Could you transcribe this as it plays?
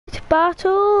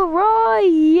Battle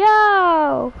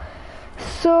Royale.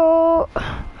 So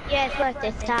Yeah, it's worth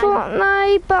this time.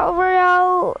 Fortnite Battle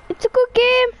Royale, it's a good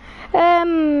game.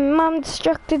 I'm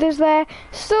distracted as there.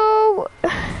 So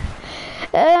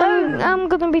I'm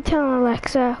gonna be telling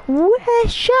Alexa, where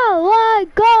shall I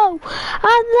go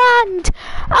and land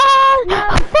on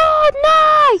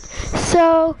Fortnite?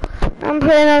 So I'm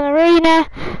playing on Arena.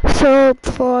 So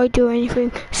before I do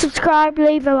anything, subscribe,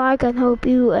 leave a like, and hope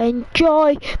you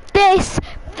enjoy this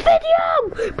video.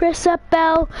 Press that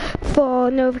bell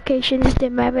for notifications to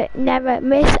never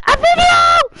miss a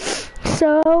video.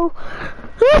 So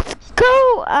let's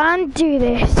go and do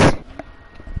this.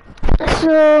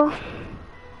 So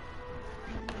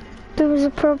there was a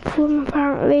problem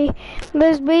apparently.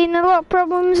 There's been a lot of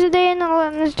problems today, not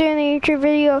letting us do a YouTube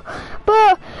video,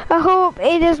 but I hope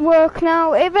it has worked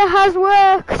now. If it has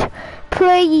worked,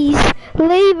 please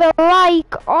leave a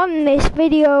like on this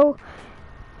video.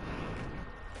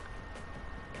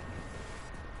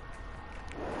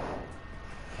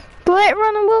 But later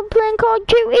on I will be playing Call of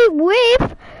Duty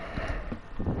with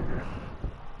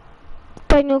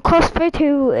Daniel Cosford,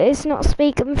 who is not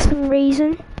speaking for some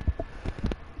reason.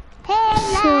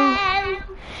 Hello!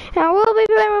 I will be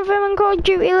playing with him on Call of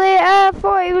Duty later. I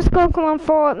thought he was going to come on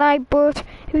Fortnite, but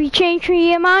if you change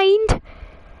your mind...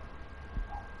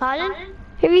 Pardon?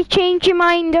 If you change your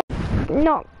mind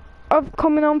of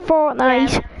coming on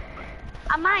Fortnite... Yeah.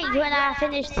 I might when I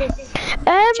finish this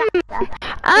I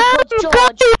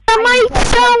might might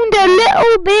sound a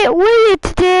little bit weird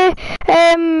today.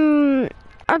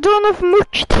 I don't have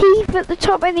much teeth at the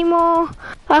top anymore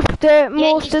after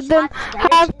most of them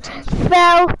have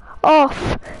fell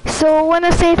off. So when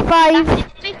I say five,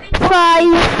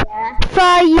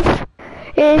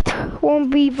 it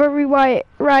won't be very right,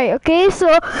 okay? So,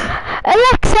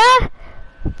 Alexa,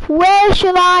 where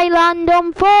shall I land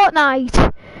on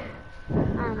Fortnite?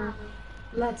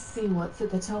 Let's see what's at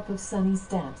the top of Sunny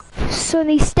Steps.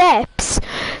 Sunny Steps?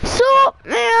 So,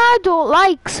 I don't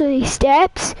like Sunny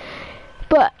Steps,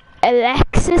 but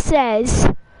Alexa says,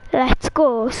 let's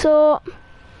go. So,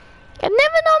 I've never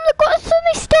normally got to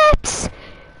Sunny Steps,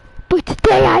 but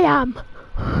today I am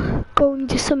going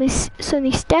to Sunny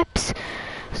Steps.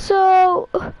 So,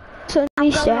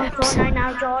 Sunny Steps.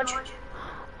 Now, George.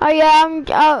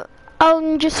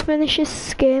 I'll just finish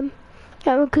this game.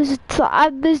 Yeah, because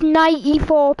there's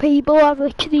 94 people. I'm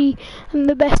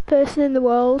the best person in the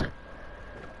world.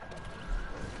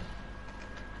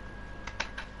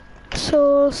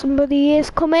 So somebody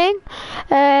is coming.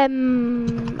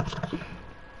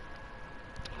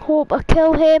 Hope I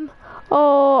kill him,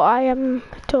 or I am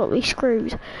totally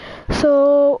screwed.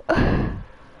 So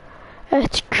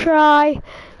let's try.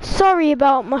 Sorry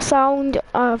about my sound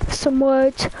of some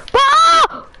words.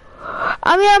 Ah!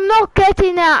 I mean, I'm not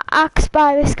getting axed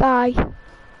by this guy.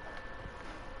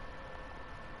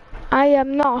 I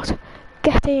am not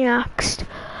getting axed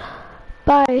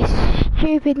by a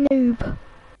stupid noob.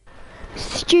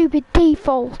 Stupid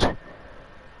default.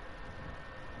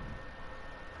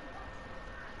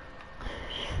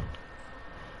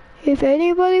 If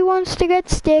anybody wants to get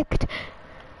sticked,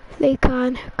 they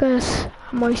can, because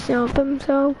I might help them,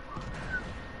 so.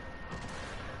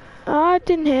 Oh, I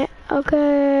didn't hit.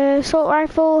 Okay, assault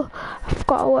rifle. I've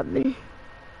got a weapon.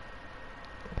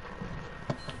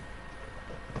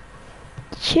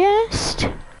 Chest.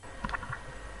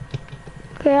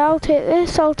 Okay, I'll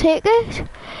take this.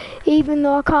 Even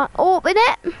though I can't open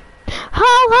it.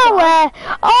 How?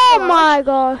 Oh my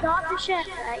god.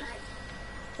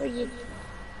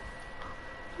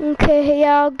 Okay,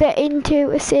 yeah, I'll get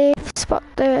into a safe spot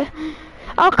there.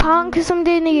 I can't because I'm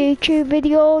doing a YouTube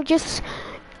video. Just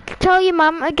tell your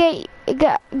mum to go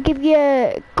and get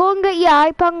your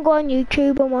iPad and go on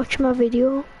YouTube and watch my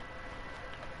video.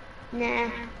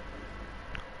 Nah.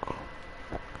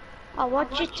 I'll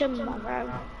watch it tomorrow,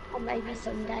 or maybe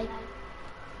Sunday.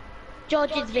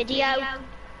 George's video.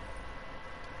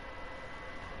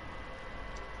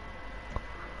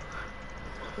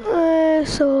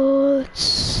 So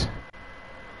let's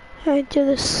head to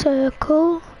the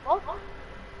circle.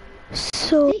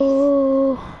 So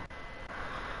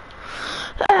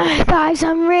guys,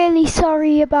 I'm really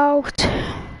sorry about Did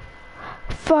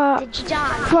you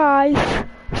die?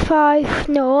 five.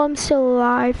 No, I'm still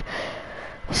alive.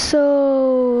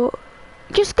 So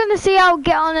just gonna see how I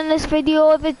get on in this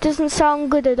video. If it doesn't sound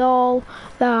good at all,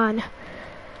 then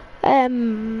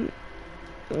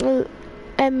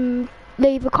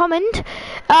leave a comment,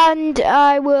 and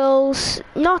I will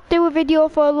not do a video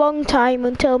for a long time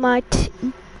until my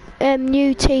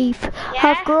new teeth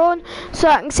have grown, so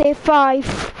I can say five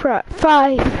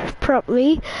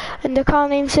properly, and I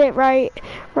can't even say it right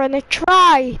when I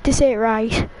try to say it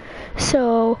right.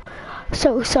 So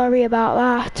sorry about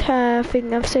that. I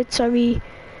think I've said sorry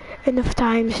enough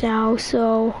times now.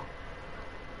 So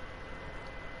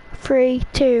 3,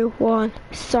 2, 1,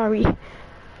 sorry.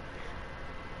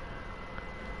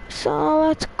 So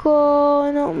let's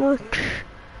go. Not much.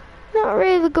 Not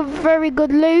really good, very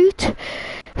good loot.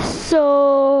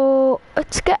 So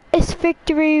let's get this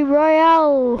victory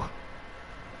royale.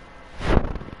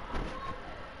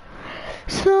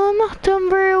 So not done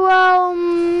very well.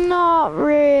 Not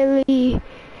really.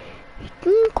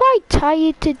 I'm quite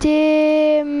tired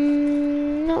today.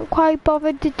 Not quite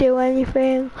bothered to do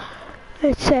anything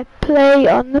except play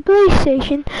on the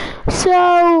PlayStation.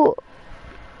 So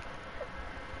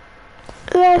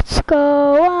let's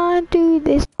go on, do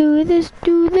this.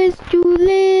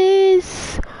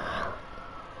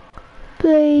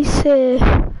 Place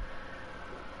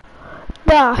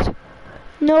that.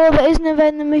 No, there isn't a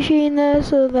vending machine there,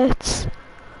 so let's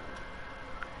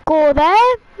go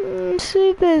there and see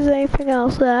if there's anything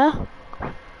else there.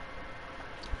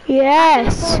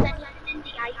 Yes. In the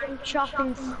item shop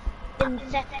in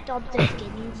Theft of the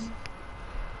Skins.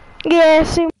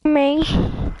 Yes, me.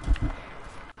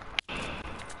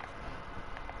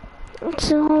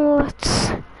 So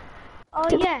let's. Oh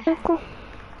yeah. Wait,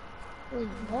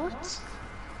 what?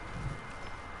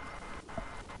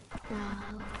 No,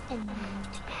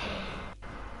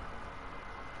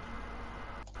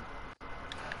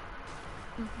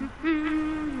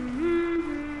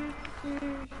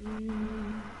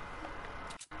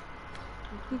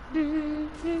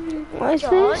 What is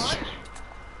this?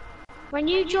 When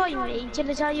you join me, shall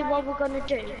I tell you what we're gonna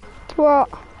do? What?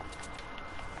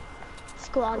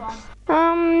 Squads.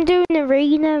 I'm doing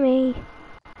arena, me.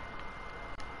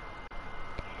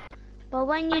 Well,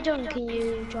 when you're done, can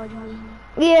you join me?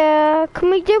 Yeah, can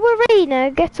we do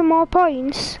arena? Get some more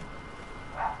points.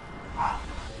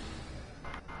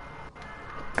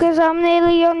 Because I'm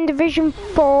nearly on Division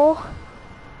 4.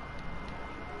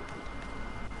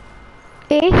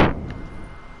 Eh?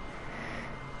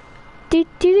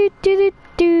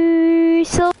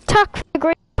 So attack for the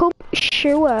great pump,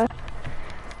 sure.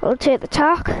 I'll take the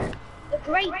attack. The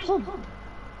great pump?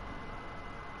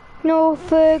 No,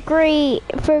 for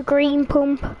green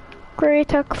pump. Great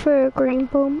attack for green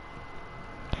pump.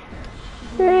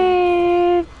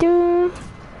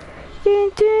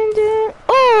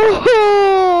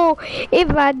 Oh!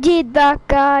 If I did that,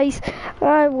 guys,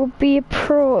 I would be a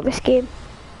pro at this game.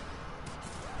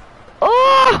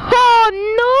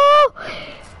 Oh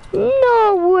no!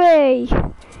 No way!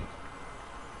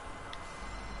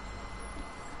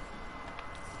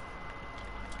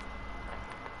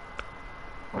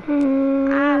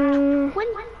 When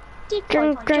did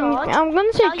George, I'm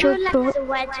gonna say George. Alexa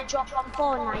where to drop on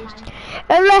Fortnite?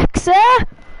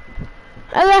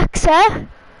 Alexa,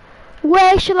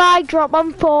 where shall I drop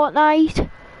on Fortnite?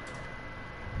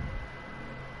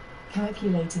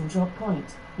 Calculating drop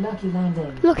point. Lucky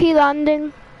landing. Lucky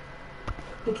landing.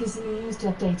 Because you used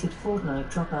updated Fortnite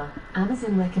dropper,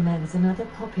 Amazon recommends another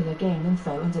popular game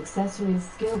info and accessories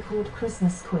skill called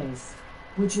Christmas Quiz.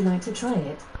 Would you like to try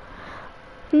it?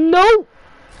 No.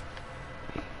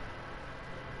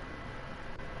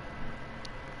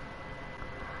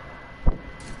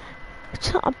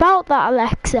 It's not about that,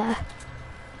 Alexa.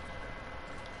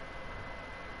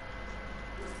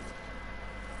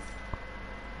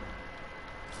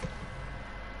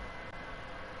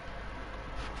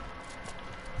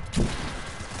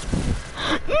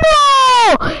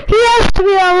 No! He has to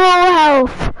be on low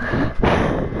health.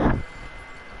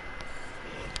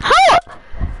 How?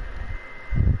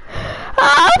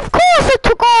 Of course I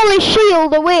took all his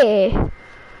shield away.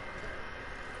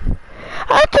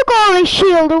 I took all his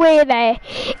shield away there.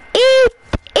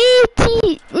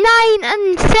 89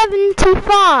 and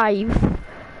 75.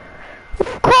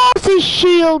 Of course his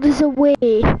shield is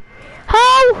away.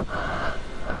 How?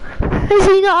 Is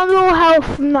he not on low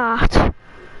health from that?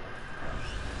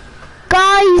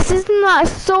 Guys, isn't that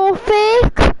so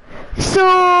fake?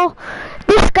 So,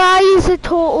 this guy is a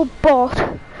total bot.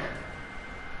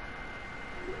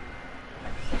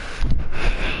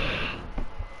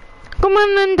 Come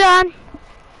on, Dan.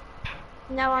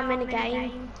 No, I'm in a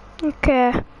game.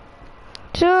 Okay.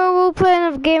 So, we'll play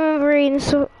another game of arena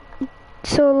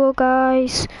solo,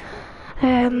 guys.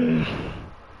 Try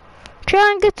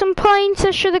and get some points.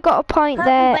 I should have got a point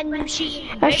there.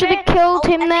 I should have killed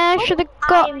him there. I should have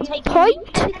got a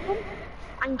point.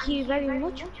 Thank you very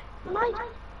much.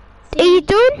 Are you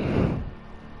done?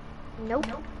 Nope.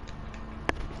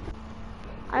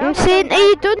 I'm saying, are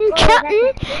you done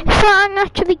chatting? So I can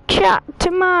actually chat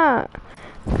to my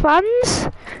Fans?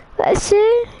 Let's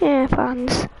see. Yeah,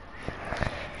 fans.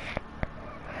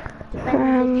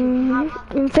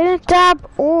 Infinite Tab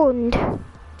owned.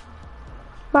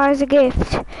 Buys a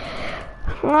gift.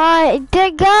 Right,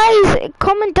 guys,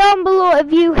 comment down below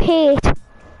if you hate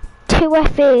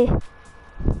 2FA.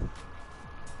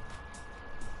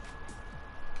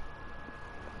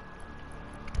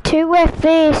 Two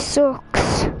FA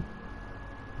sucks.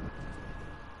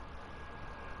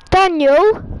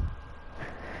 Daniel,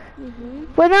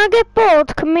 when I get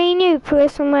bored, can me and you play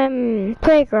some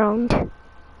playground?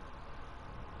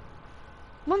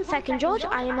 1 second, George.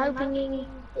 I am opening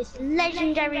this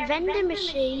legendary vending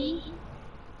machine.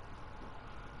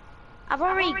 I've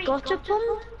already got a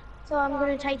pump, so I'm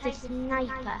going to take the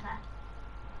sniper.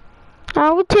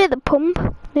 I would take the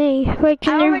pump. Me, I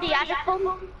legendary. already had a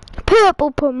pump.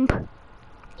 Purple pump.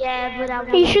 Yeah, but I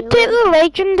want You should take the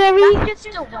legendary. That's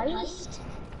just a waste.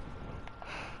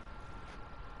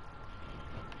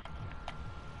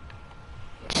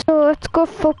 So let's go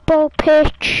football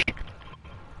pitch.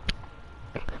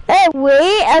 Hey,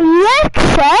 wait,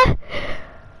 Alexa,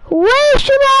 where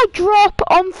should I drop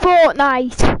on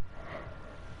Fortnite?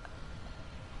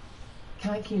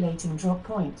 Calculating drop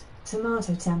point.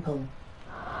 Tomato Temple.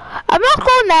 I'm not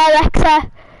going there,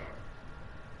 Alexa.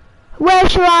 Where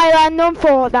should I land on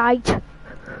Fortnite?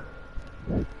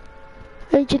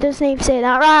 And she doesn't even say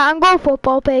that. Right, I'm going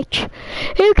football pitch.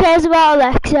 Who cares about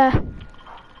Alexa?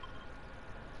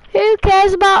 Who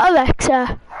cares about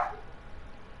Alexa?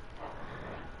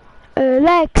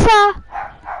 Alexa,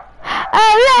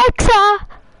 Alexa,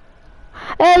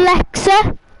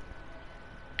 Alexa,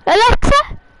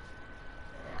 Alexa,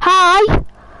 hi.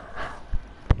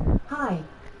 Hi.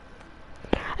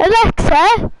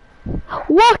 Alexa,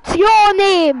 what's your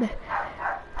name?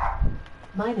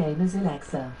 My name is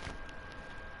Alexa.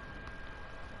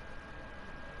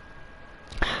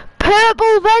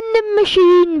 Purple vending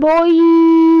machine,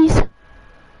 boys.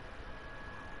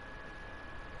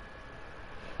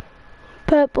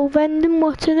 Purple vending,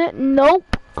 what's in it?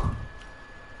 Nope.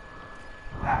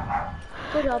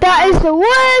 That is the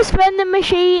worst vending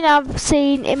machine I've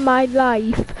seen in my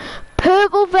life.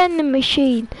 Purple vending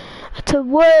machine. It's the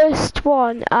worst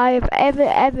one I have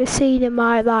ever seen in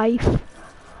my life.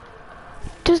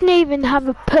 Doesn't even have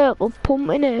a purple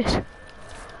pump in it.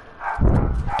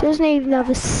 Doesn't even have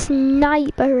a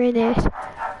sniper in it.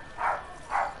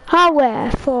 I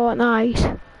wear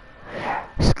Fortnite.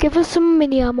 Just give us some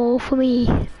mini ammo for me.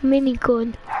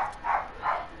 Minigun.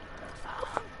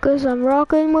 Cause I'm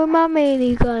rocking with my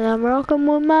minigun. I'm rocking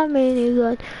with my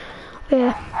minigun.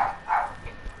 Yeah.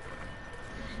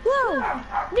 Whoa!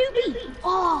 Newbie!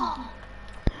 Oh!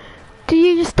 Did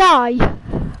you just die?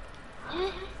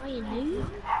 Yeah, are you new?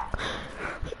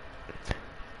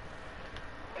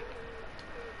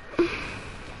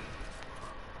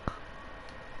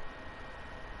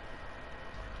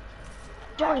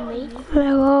 Join me.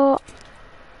 Hello.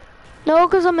 No,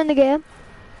 cause I'm in the game.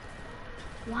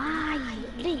 Why?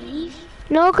 Leave?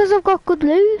 No, cause I've got good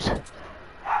loot.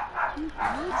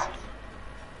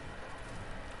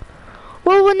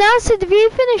 Well, when I said, if you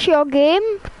finish your game,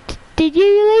 did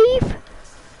you leave?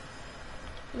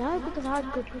 No, because I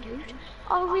have good loot.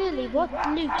 Oh really? What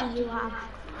loot do you have?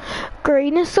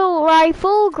 Green assault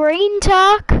rifle, green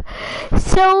tac,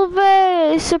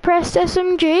 silver suppressed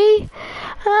SMG,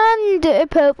 and a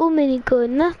purple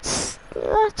minigun.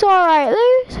 That's alright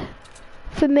loot.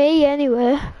 For me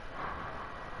anyway.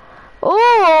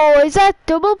 Oh, is that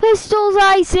double pistols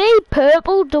I see?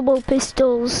 Purple double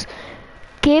pistols.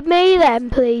 Give me them,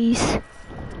 please.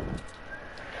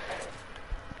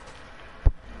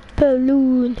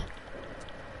 Balloon.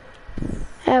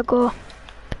 There we go.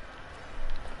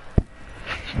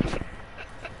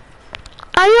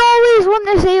 I always want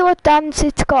to see what dance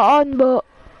it's got on, but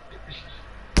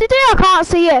today I can't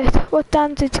see it, what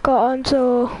dance it's got on,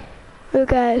 so who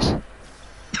cares?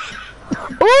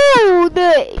 Oh,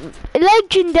 the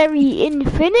legendary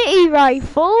infinity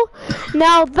rifle.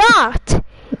 Now that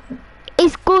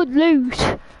is good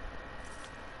loot.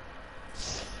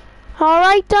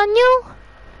 Alright, Daniel?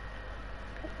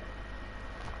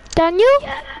 Daniel?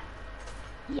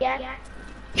 Yeah.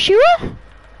 Sure?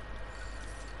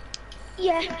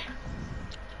 Yeah.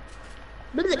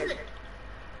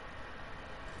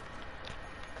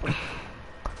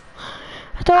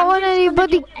 I don't want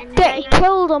anybody getting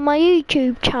killed on my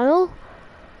YouTube channel.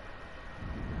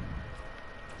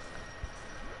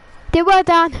 Do I,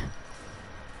 Dan?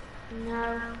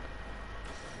 No.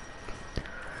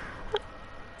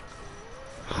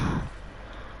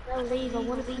 No, leave. I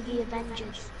want to be the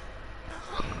Avengers.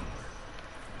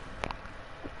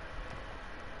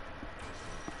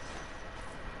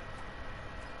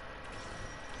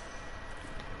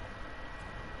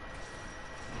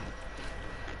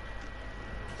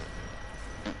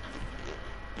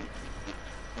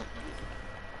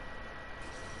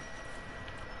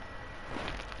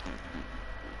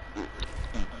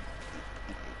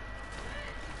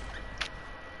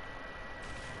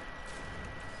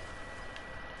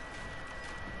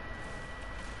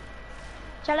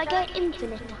 Shall I go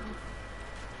infinite now?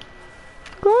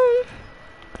 Go on,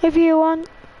 if you want.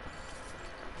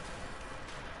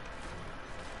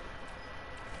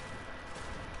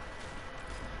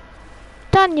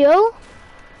 Daniel,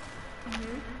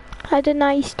 had a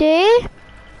nice day.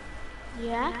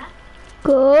 Yeah.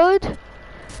 Good.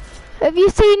 Have you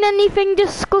seen anything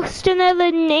disgusting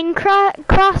in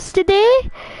class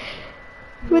today?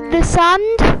 With the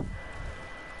sand?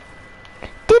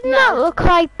 Didn't that look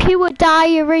like pure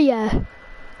diarrhea?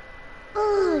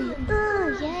 Oh,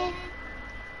 yeah.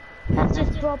 That's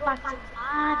just brought back some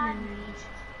bad memories.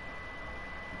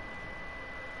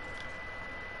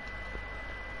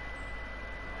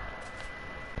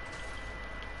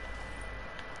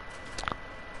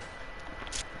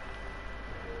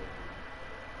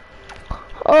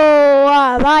 Oh,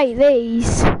 I like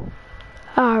these.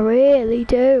 I really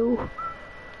do.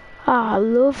 I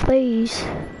love these.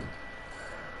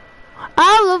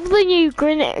 I love the new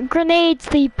grenades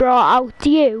they brought out. Do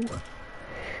you?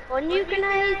 What new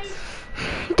grenades?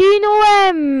 Do you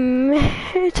know,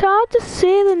 it's hard to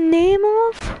say the name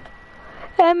of,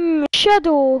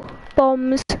 shadow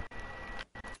bombs.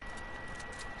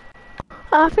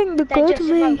 I think they're good, just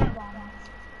me. about bombs.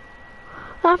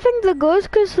 I think they're good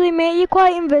because they make you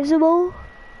quite invisible.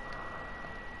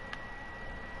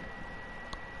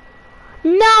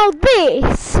 Now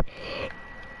this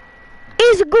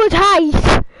is a good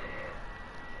height.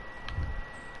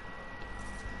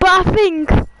 But I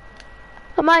think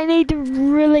I might need to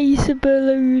release a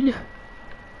balloon.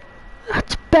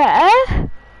 That's better.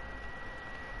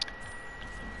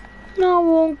 Now I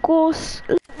won't go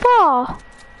far.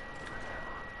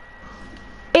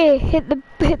 Hey, hit the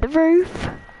roof.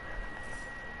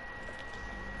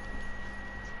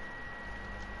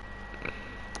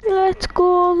 Let's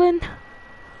go then.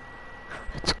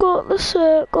 Let's go to the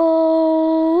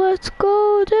circle. Let's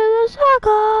go to the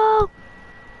circle.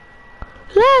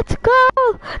 Let's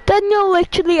go. Daniel,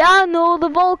 literally, I know the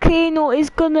volcano is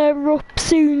gonna erupt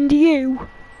soon, do you?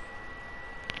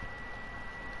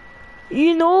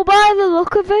 You know by the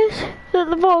look of it that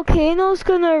the volcano's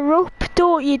gonna erupt,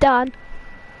 don't you, Dan?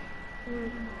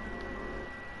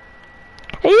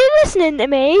 Are you listening to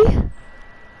me?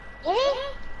 Yeah.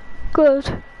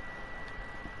 Good.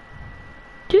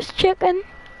 Just checking.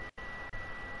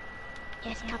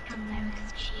 Yes, Captain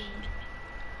America's shield.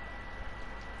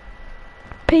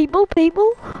 People,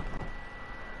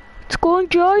 let's go and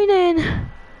join in.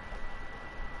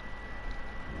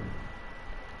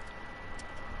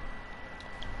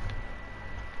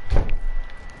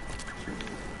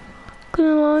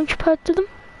 Gonna launch pad to them.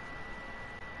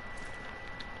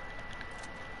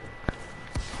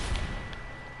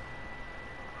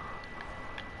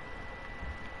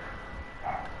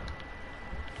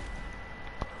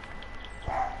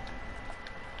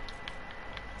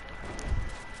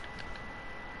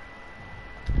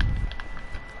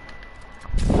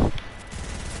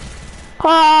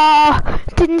 Ah,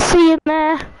 didn't see him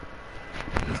there.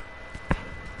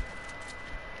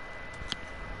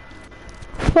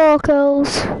 Four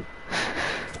kills.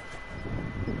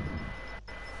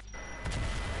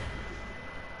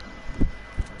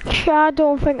 I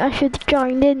don't think I should have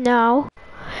joined in now.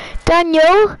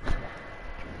 Daniel,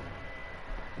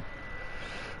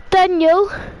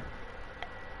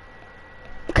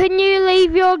 can you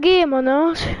leave your game or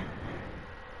not?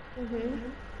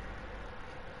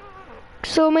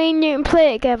 So me and you can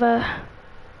play together.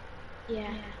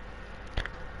 Yeah.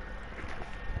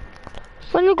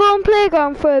 Wanna go on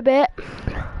playground for a bit?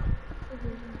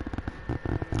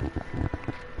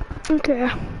 Okay.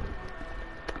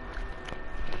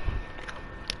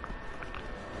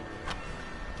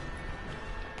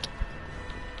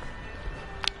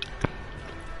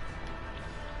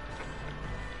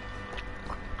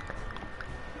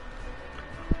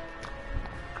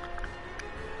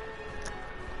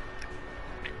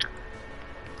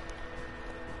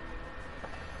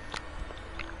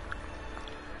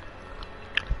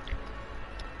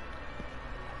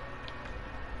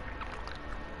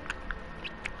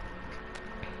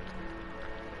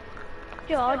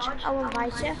 George, I'll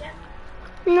invite you.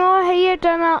 No, here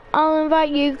then I'll invite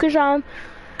you because I'm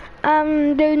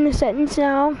doing the settings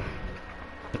now.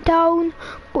 Down,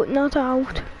 but not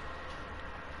out.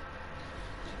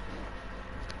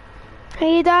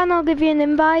 Hey Dan, I'll give you an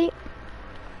invite.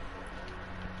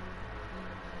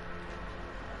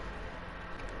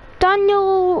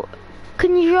 Daniel,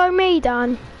 can you join me,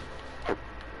 Dan?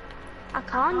 I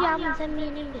can't, you haven't sent me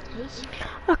an invitation.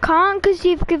 I can't because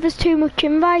you've given us too much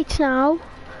invites now.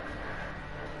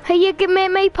 Hey, you can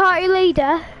make me party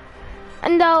leader,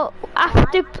 and I'll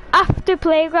after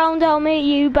playground I'll make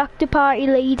you back to party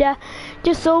leader.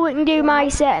 Just so we can do my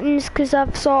settings, because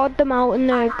I've sorted them out and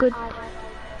they're good.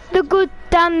 They're good,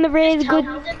 Dan, they're really good.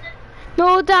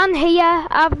 No, Dan, here,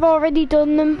 I've already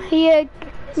done them. Here,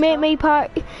 make me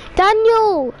party.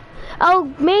 Daniel, I'll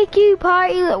make you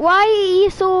party. Why are you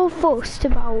so fussed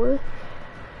about it?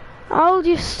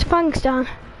 Thanks, Dan.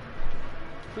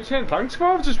 You're saying thanks,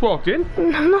 Carl? I've just walked in.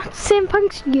 I'm not saying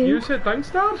thanks to you. You said thanks,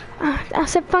 Dad? I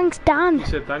said thanks, Dan. You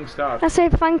said thanks, Dad. I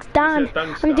said thanks, Dan. said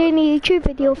thanks, I'm Dad. doing a YouTube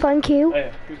video, thank you. Oh,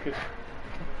 yeah, who's good?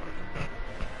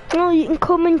 Oh, you can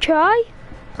come and try.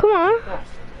 Come on. Oh,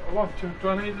 what? Do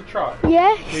I need to try?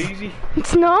 Yes. Easy.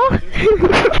 It's not.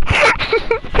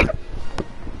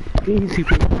 Easy.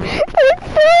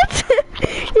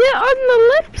 You're on the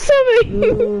lips of me.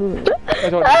 I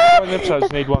don't need my lips, I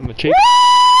just need one on the cheek.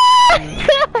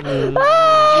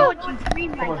 George, you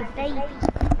scream like a baby.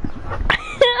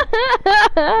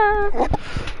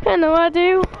 I know I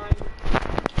do.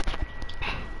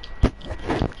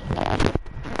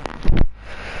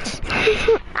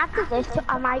 After this,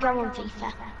 I might go on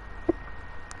FIFA.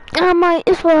 I might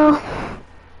as well.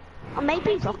 Or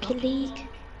maybe Rocket League.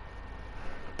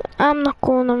 I'm not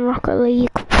going on Rocket League.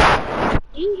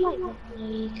 You like Rocket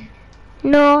League?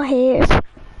 No, I hate it.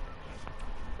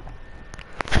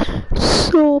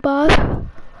 So bad.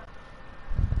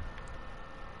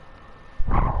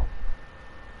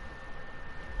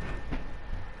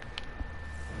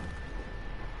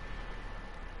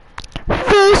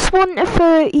 First one to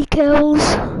 30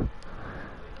 kills.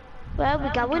 Where are we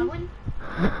going?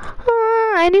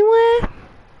 Anywhere.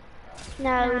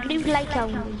 No, Loot Lake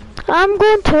only. I'm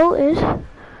going tilted.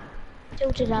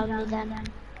 Tilted only then.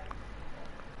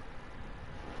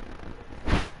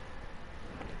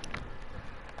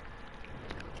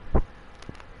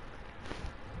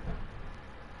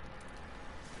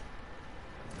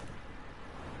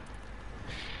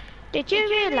 Did you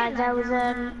realise there was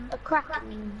a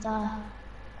Kraken there?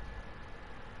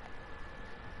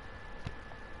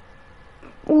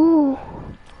 Ooh.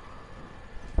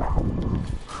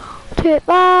 Take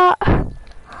that.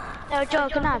 No, Joe,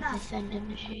 can I have this vending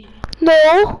machine?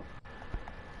 No.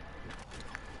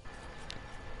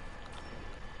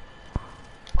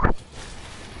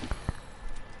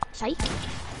 Psych.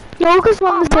 No, because we're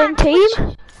on the same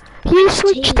team. You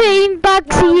switch team,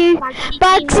 Bagsy, No, you. Bagsy,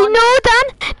 Bagsy, team no, Dan.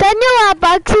 Daniel,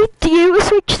 Bagsy, do you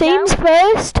switch teams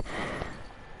first?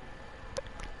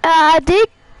 I did,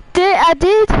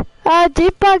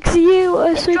 Bagsy,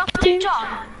 you switch Drop teams. loot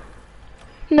on.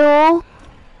 No.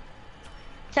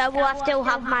 So will I still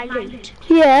have my loot?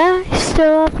 Yeah, you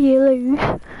still have your loot.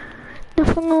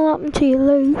 Nothing will happen to your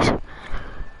loot. Of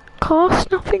course,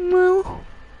 nothing will.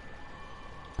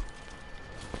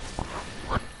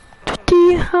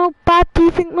 How bad do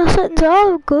you think my settings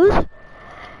are? Good.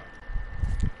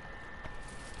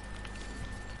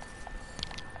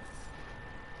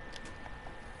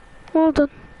 Well done.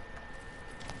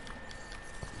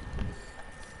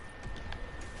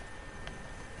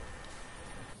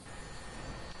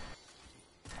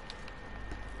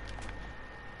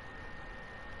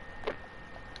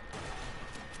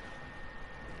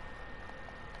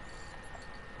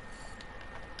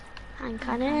 Hand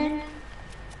cannon.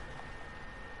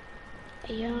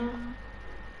 Yeah.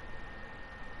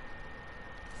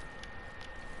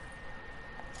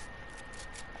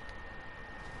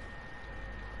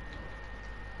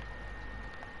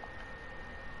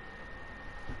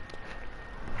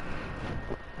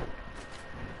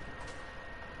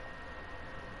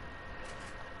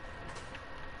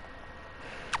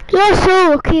 You're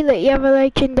so lucky that you have a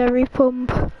legendary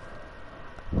pump.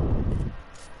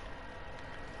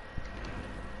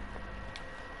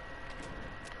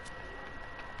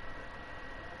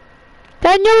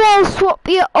 Daniel, I'll swap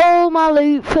you all my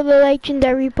loot for the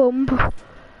legendary pump.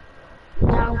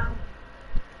 No.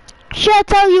 Should I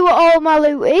tell you what all my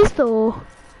loot is though?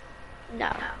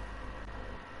 No.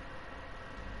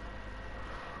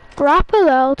 Grapple,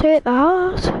 I'll take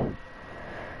that.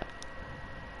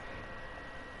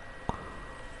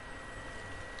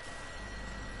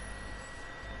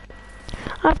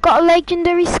 I've got a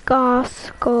legendary scar,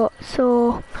 Scott,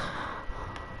 so...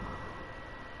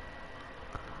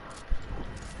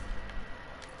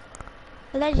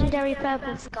 A legendary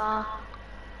purple scar.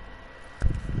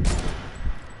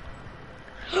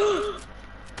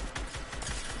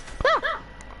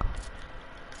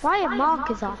 Why are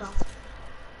markers off?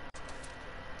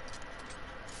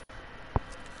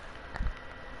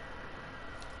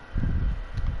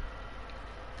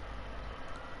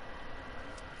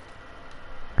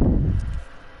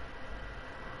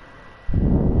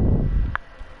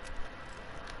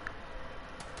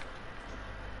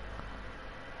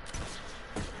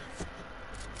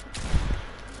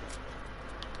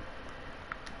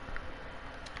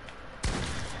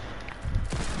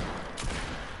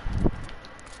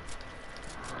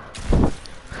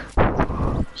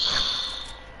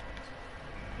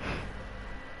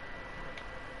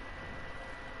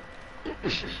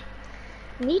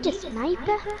 Need a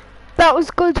sniper? That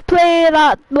was good play,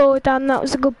 that though, Dan. That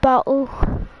was a good battle.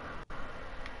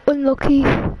 Unlucky.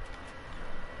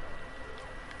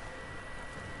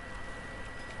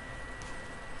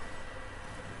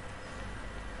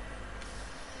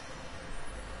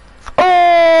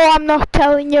 Oh, I'm not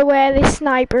telling you where this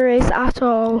sniper is at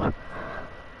all.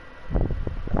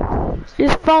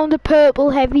 Just found a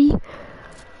purple heavy.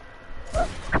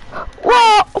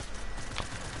 Whoa!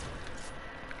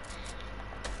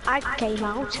 I came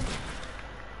out.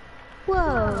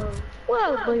 Whoa.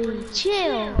 Whoa, buddy,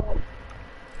 chill.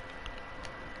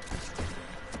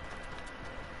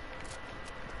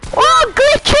 Oh, I'm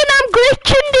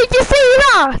glitching, did you see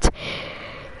that?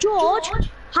 George,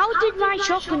 how did my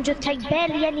shotgun just take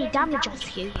barely any damage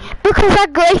off you? Because I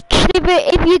glitched.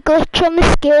 If you glitch on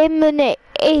this game, then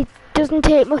it doesn't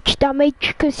take much damage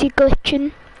because you're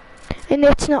glitching. And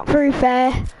it's not very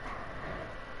fair.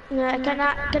 Can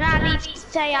I at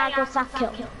least say I got that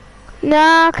kill?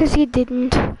 Nah, because you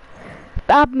didn't.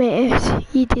 Admit it,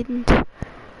 you didn't.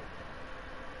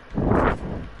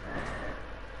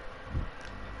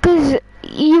 Because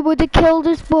you would have killed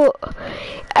us, but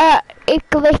it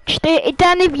glitched.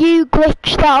 Then if you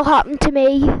glitch, that'll happen to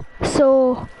me.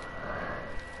 So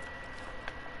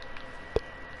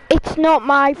it's not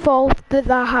my fault that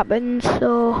happened.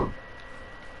 So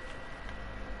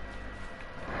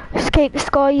just keep the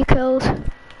score you killed.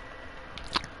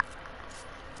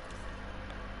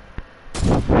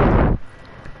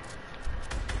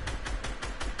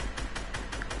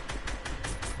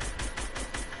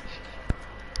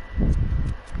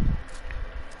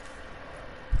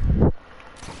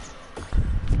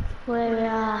 Where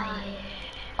are you?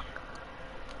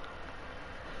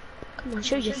 Come on,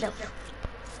 show yourself.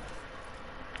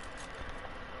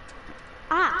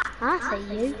 Ah, I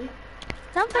see you.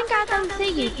 Don't think I don't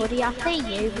see you, buddy. I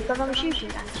see you because I'm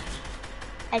shooting at you.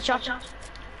 Headshot.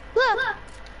 Look!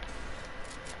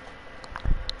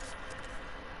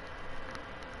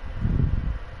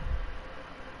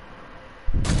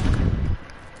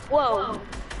 Whoa.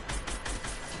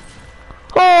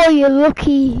 Oh, you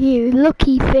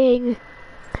lucky thing.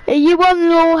 Are you on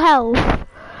low health?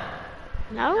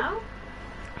 No?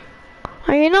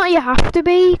 Are you not? You have to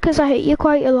be, because I hit you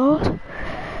quite a lot.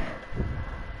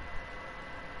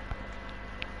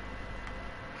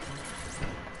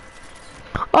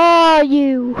 Oh,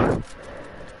 you.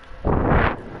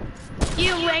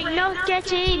 You ain't not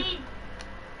getting.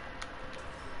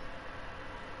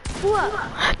 What?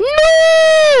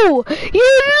 No!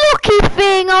 You lucky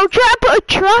thing! I'll try to put a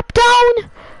trap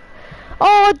down.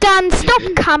 Oh, Dan, stop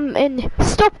camping.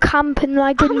 Stop camping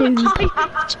like a noob. I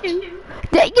have to.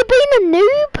 You're being a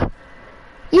noob.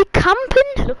 You're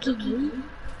camping. Lucky you.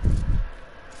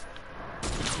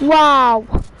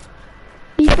 Wow.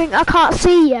 You think I can't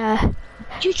see you?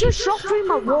 You just shot through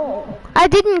my wall. I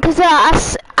didn't, because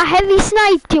I heavy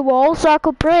sniped your wall so I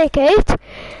could break it.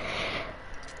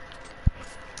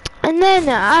 And then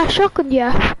I shotgunned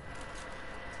you.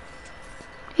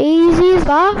 Easy as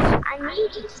that. I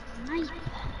need a sniper.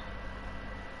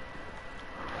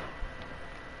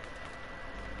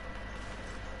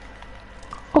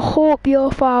 I hope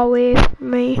you're far away from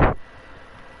me.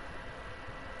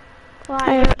 Why?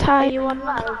 I have time. Are you on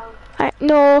low?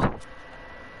 No.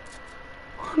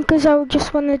 Because I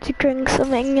just wanted to drink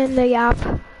something in the app.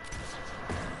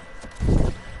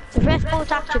 The Red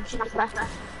Bull's action sniper.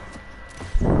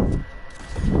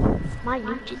 My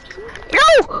loot is coming.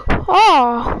 No!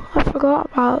 Oh, I forgot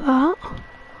about that.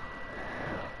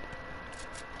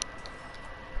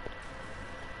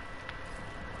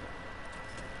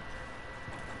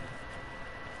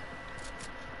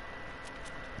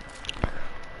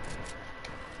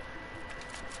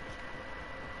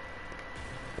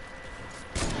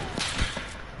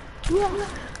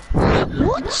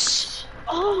 What?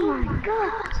 Oh my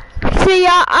god. See,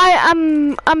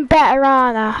 I'm better,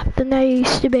 aren't I, than I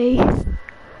used to be.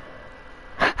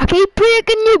 I keep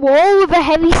breaking your wall with a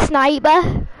heavy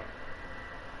sniper.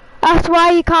 That's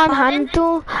why you can't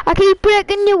handle. I keep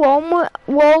breaking your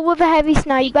wall with a heavy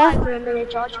sniper. For a minute,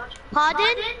 George.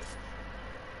 Pardon?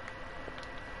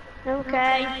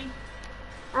 Okay. I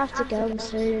have to go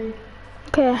soon.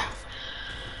 Okay.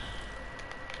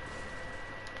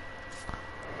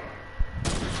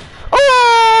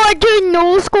 Oh, I didn't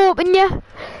no scoping you.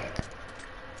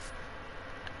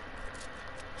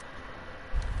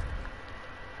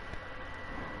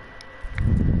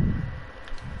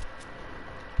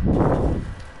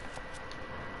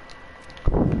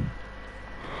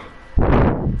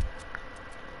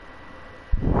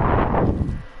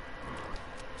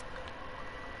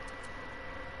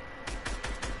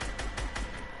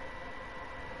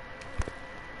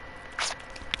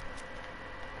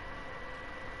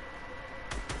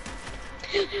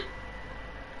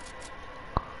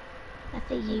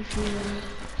 See you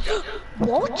viewing.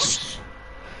 What?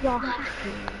 You're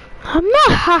hacking. I'm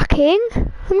not hacking.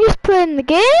 I'm just playing the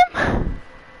game.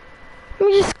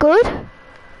 I'm just good.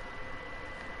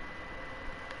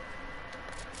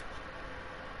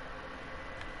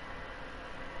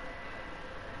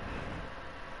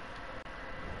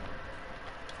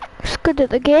 Just good at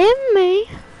the game, me.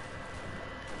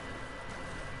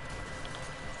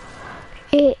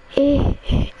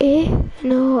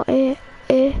 No,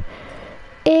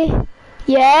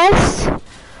 yes.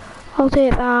 I'll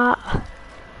take that.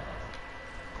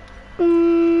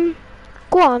 Go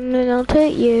on, then I'll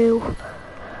take you.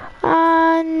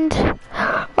 And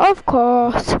of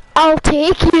course, I'll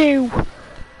take you.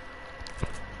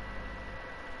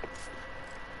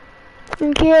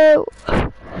 Thank you.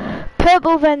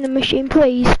 Purple vending machine,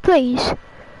 please, please.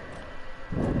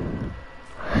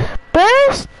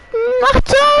 Burst?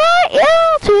 That's alright, yeah,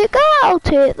 I'll take that, I'll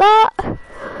take that.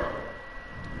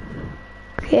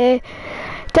 Okay,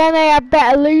 then I have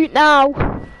better loot now.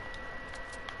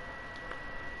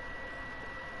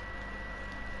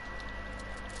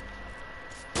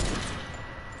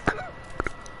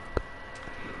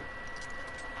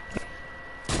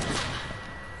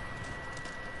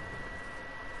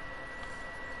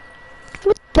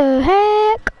 What the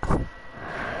heck?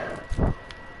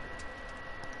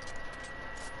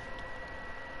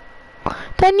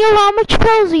 Daniel, how much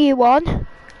pills are you on?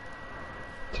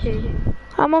 2.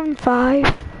 I'm on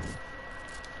 5.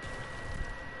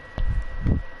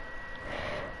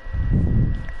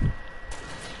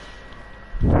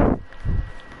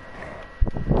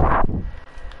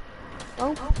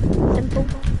 Oh, simple.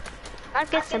 I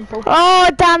guess simple. Oh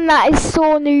damn, that is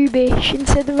so noobish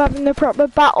instead of having the proper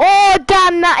bat. Oh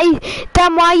damn,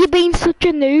 damn, why are you being such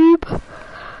a noob?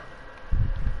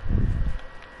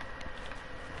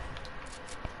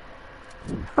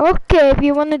 Okay, if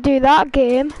you want to do that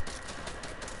game.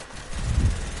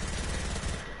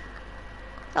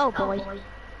 Oh boy.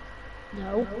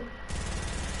 No.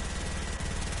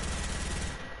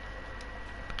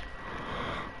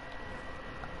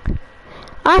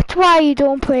 That's why you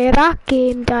don't play that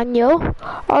game, Daniel.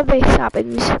 Or this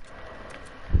happens.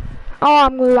 Oh,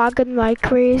 I'm lagging like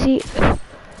crazy.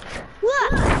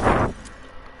 What?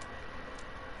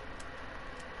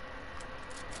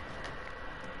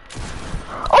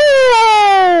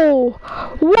 Oh!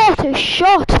 What a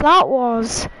shot that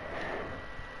was!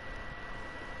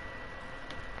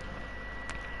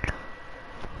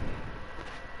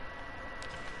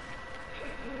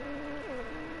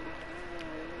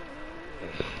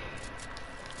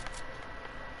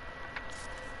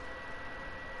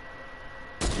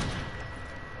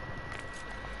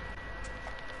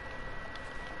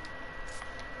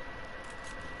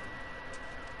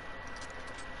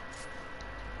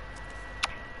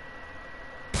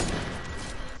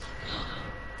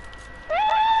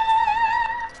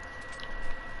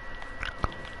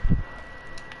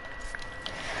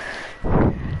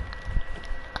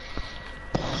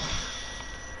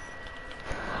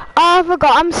 I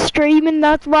forgot I'm streaming,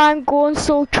 that's why I'm going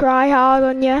so try hard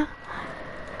on you.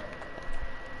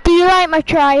 Do you like my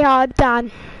try hard,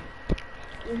 Dan?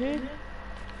 Mhm.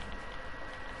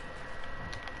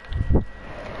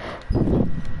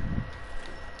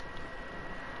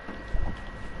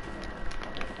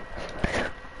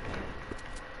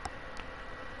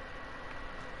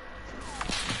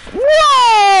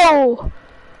 Whoa!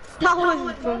 That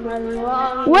was from a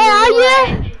long Where are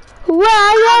you? Where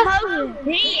are you? I'm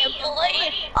over here,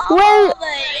 boy. Where- Over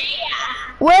here.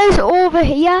 Where's over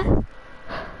here?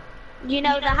 You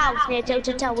know the house near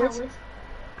Tilted Towers?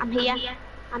 I'm here.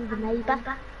 I'm the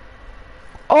neighbour.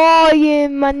 Oh, you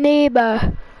my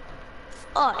neighbour.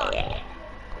 Oh yeah.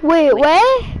 Wait,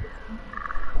 where?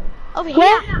 Over here.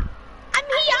 Where? I'm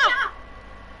here.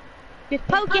 Just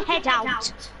poke your head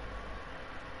out.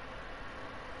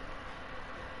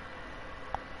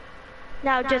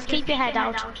 Now just keep your head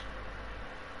out.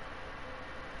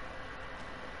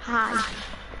 Hi.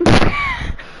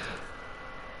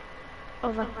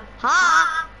 Over.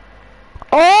 Hi.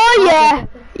 Oh yeah,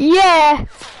 yeah.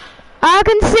 I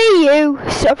can see you.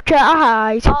 Stop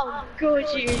trying to hide. Oh, good,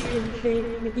 you can see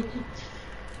me.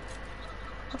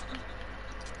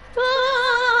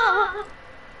 Ah,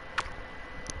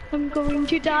 I'm going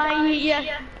to die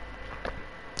here.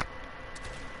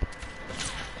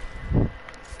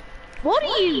 What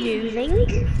are you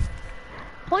using?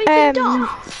 Poison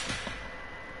darts.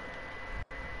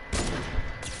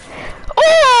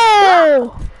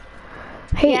 Oh!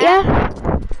 Hate Yeah. ya?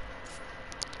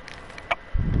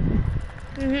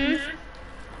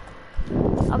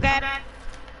 Okay.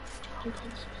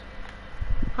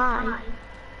 Hi.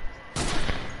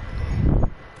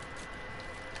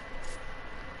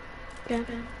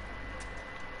 Okay.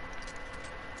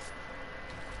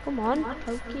 Come on,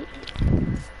 poke it.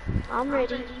 I'm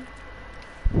ready.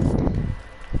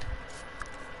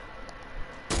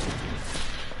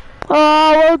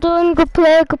 Oh, well done. Good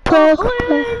play, good play, good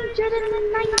play.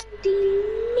 190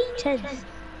 meters.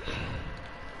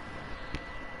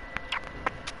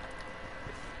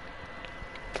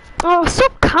 Oh,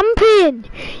 stop camping.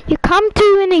 You camped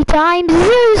too many times. Is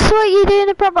this what you're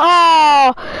doing?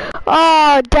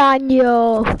 Oh,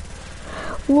 Daniel.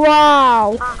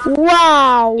 Wow.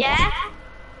 Wow. Yeah?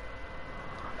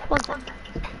 1 second.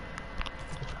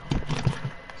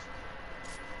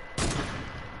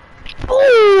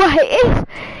 Oh, it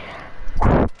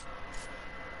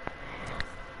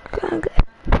can't get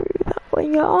through that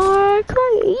when you're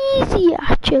quite easy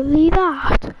actually,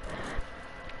 that.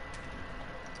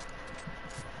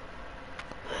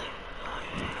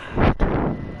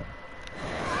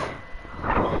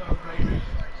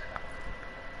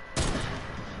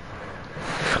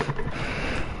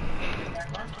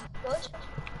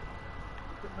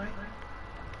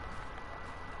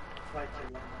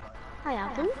 I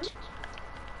haven't.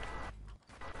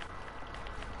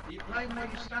 Are you playing while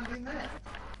you're standing there?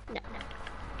 No.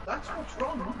 That's what's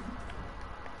wrong.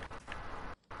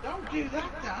 Don't do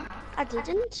that, Dan. I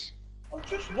didn't. I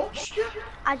just watched you.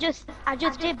 I just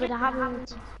did, but I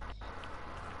haven't.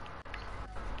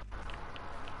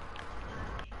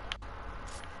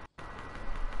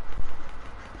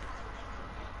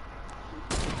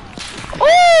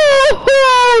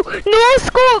 Oh, no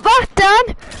scope that,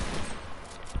 Dan.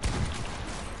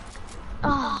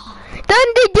 Oh,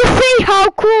 Dan, did you see how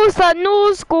close that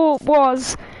no scope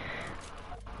was?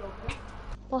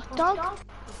 what dog?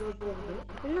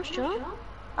 I'm not sure.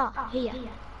 Oh, here.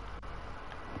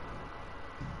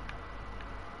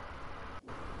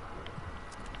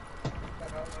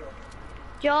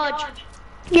 George,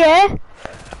 Yeah.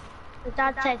 the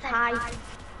dad says hi.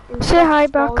 Say hi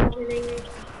back.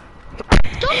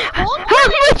 How How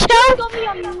much health? got me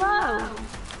on low?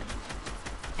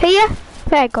 Here.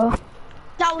 There you go.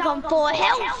 That was on 4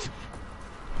 health.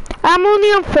 I'm only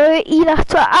on 30,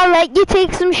 that's what I'll let you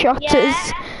take some shots.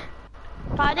 Yeah.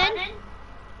 Pardon?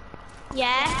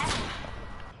 Yeah.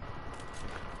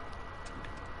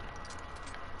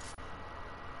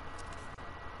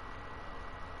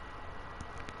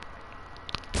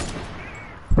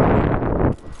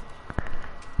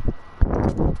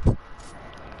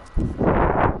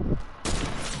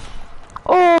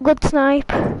 Oh, good snipe.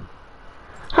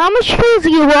 How much kills are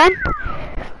you on?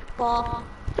 4.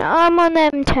 I'm on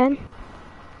M10.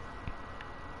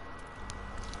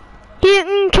 You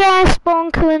can try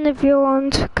spawn killing if you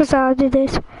want, because I did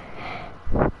it.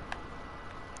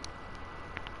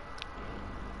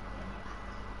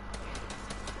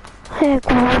 Oh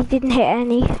god, we didn't hit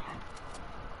any.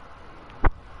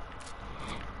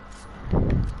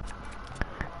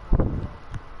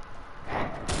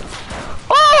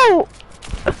 Oh!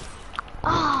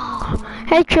 Oh,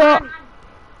 Headshot.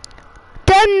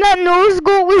 Damn, that nose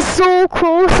goal was so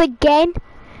close again.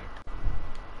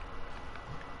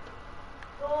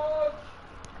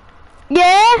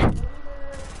 Yeah?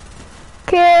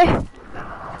 Okay.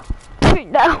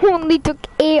 That only took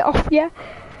 8 off you.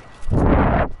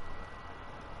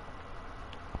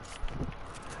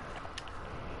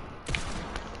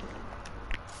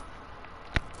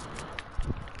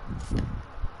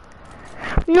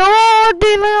 No,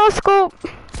 David, no scope.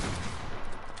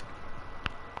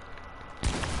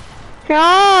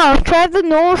 No, try the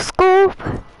no scope.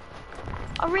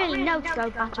 I really know to go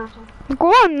battle. Go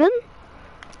on then.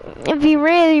 If you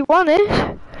really want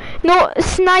it. No,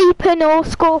 sniper no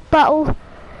scope battle.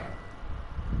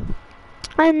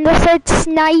 And I said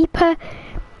sniper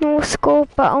no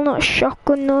scope battle, not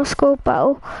shotgun no scope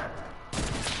battle.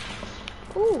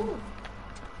 Ooh.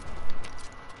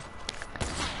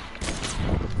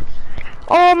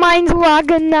 Oh, mine's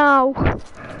lagging now.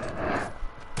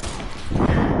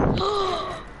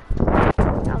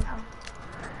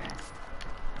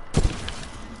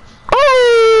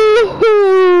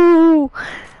 Oh!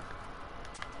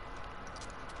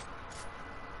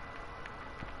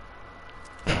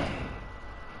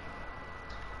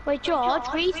 Wait, George,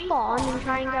 respawn and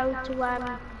try and go to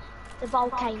the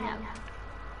volcano.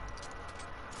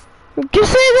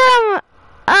 Just say that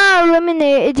I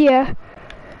eliminated you.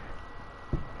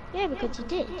 Yeah, because you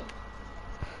did.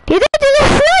 You didn't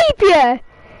snipe you!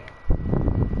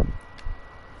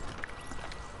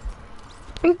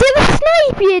 You didn't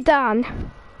snipe you, Dan!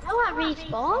 No, I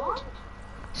respawned.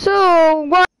 So,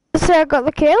 why did I say I got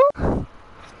the kill? I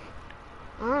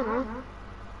don't know.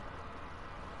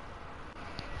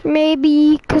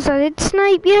 Maybe because I did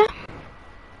snipe you?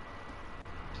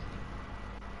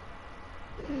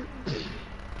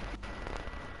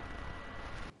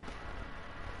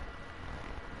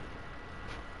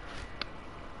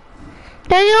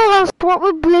 I'll swap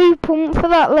a blue pump for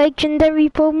that legendary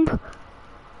pump.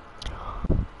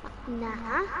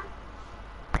 Nah.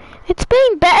 It's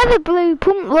been better the blue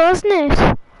pump, though, hasn't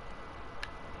it?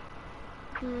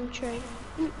 True.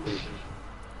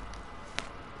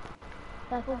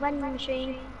 Purple vending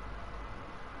machine.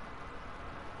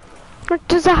 What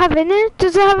does it have in it?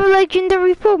 Does it have a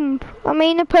legendary pump? I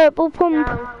mean a purple pump.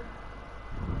 No.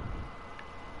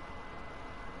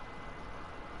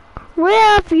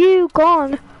 Where have you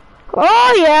gone?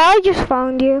 Oh yeah, I just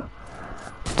found you.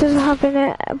 Does it have in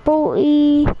it a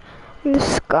bolty and a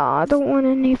scar? I don't want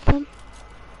any of them.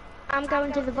 I'm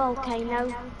going to the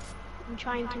volcano. I'm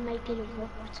trying to make it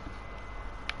erupt.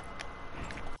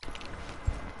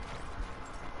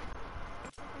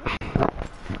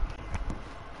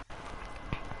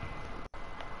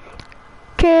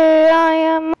 Okay, I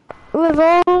am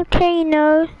the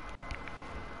volcano.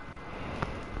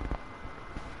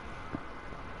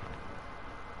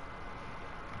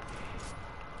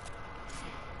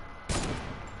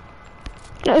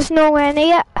 There's nowhere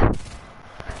near.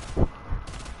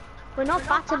 We're not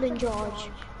battling, George.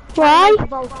 Why? The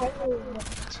volcano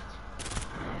erupt.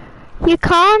 You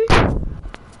can't.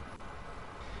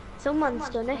 Someone's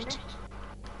done it.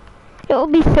 It'll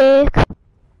be fake.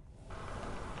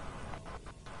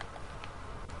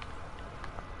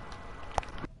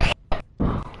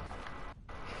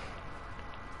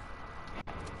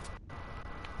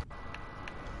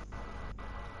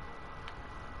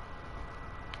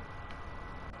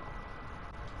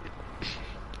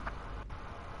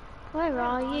 Where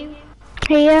are you?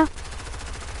 Here.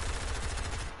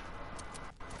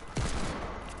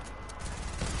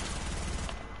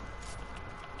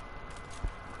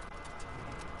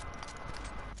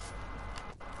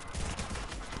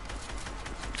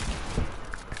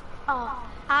 Oh,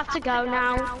 I have to go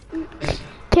now.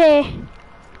 Okay.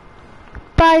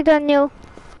 Bye, Daniel.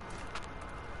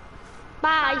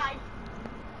 Bye.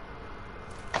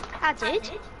 I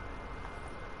did.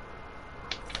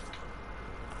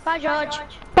 Bye, George.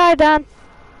 Bye, Dan.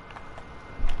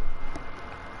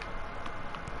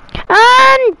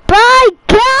 And bye,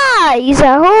 guys.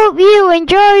 I hope you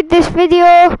enjoyed this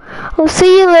video. I'll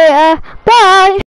see you later. Bye.